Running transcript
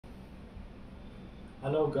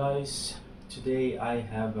Hello guys, today I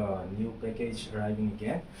have a new package arriving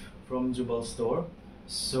again from Jubal Store.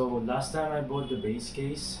 So last time I bought the base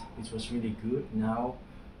case, which was really good. Now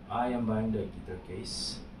I am buying the guitar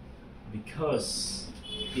case because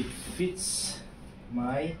it fits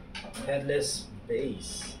my headless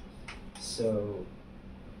bass. So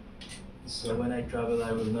when I travel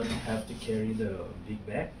I will not have to carry the big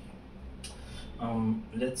bag.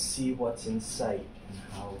 Let's see what's inside and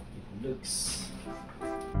how it looks.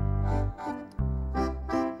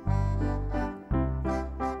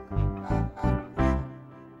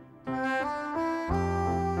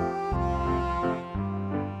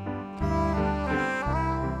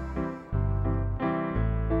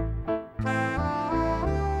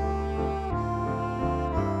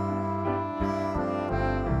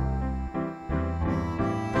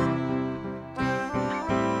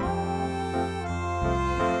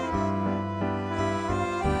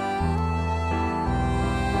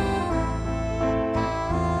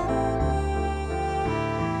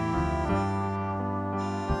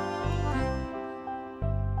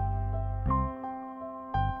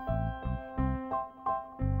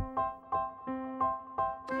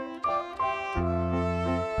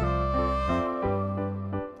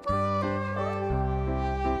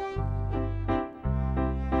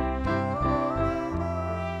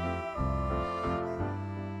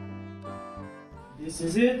 This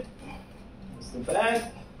is it. It's the bag.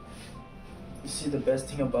 You see, the best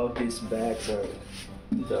thing about these bags are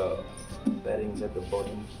the beddings at the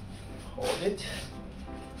bottom. Hold it.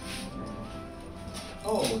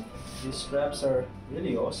 Oh, these straps are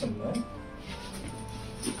really awesome, man.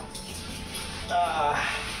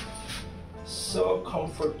 So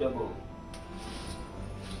comfortable.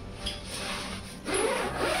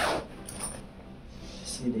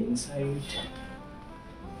 See the inside.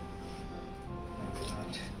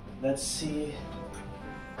 Let's see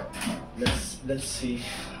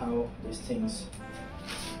how this thing fits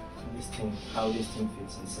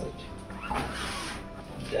inside.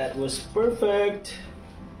 That was perfect.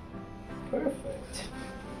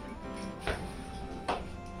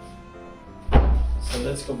 So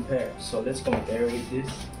let's compare with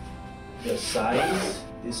this. The size,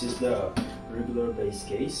 this is the regular bass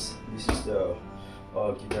case, this is the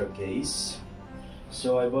guitar case.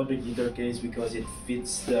 So I bought the guitar case because it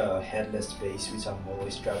fits the headless bass, which I'm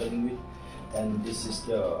always traveling with, and this is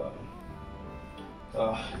the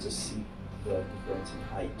just see the difference in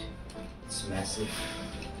height. It's massive.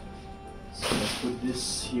 So let's put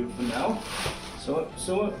this here for now. So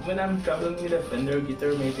when I'm traveling with a Fender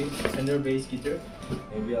guitar, maybe Fender bass guitar,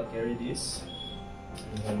 maybe I'll carry this,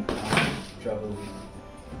 and then I'll travel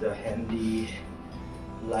with the handy,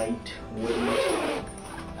 lightweight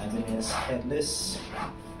Ibanez headless.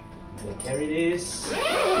 We'll carry this.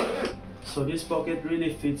 So this pocket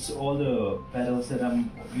really fits all the pedals that I'm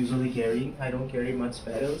usually carrying. I don't carry much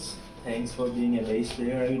pedals. Thanks for being a bass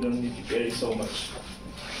player. You don't need to carry so much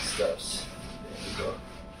stuffs. There we go.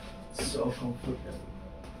 So comfortable.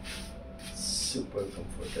 Super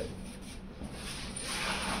comfortable.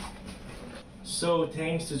 So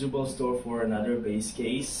thanks to Jubal Store for another bass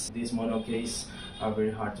case. This mono case are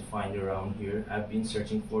very hard to find around here. I've been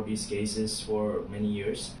searching for these cases for many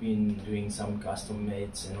years. Been doing some custom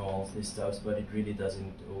mates and all this stuff, but it really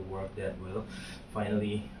doesn't work that well.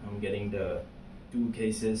 Finally, I'm getting the two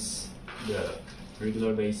cases, the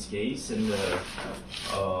regular bass case and the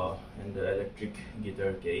electric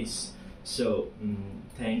guitar case. So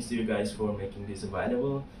thanks to you guys for making this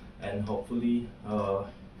available, and hopefully we'll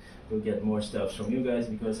get more stuff from you guys,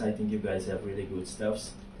 because I think you guys have really good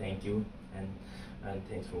stuffs. Thank you, and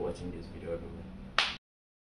thanks for watching this video, everyone.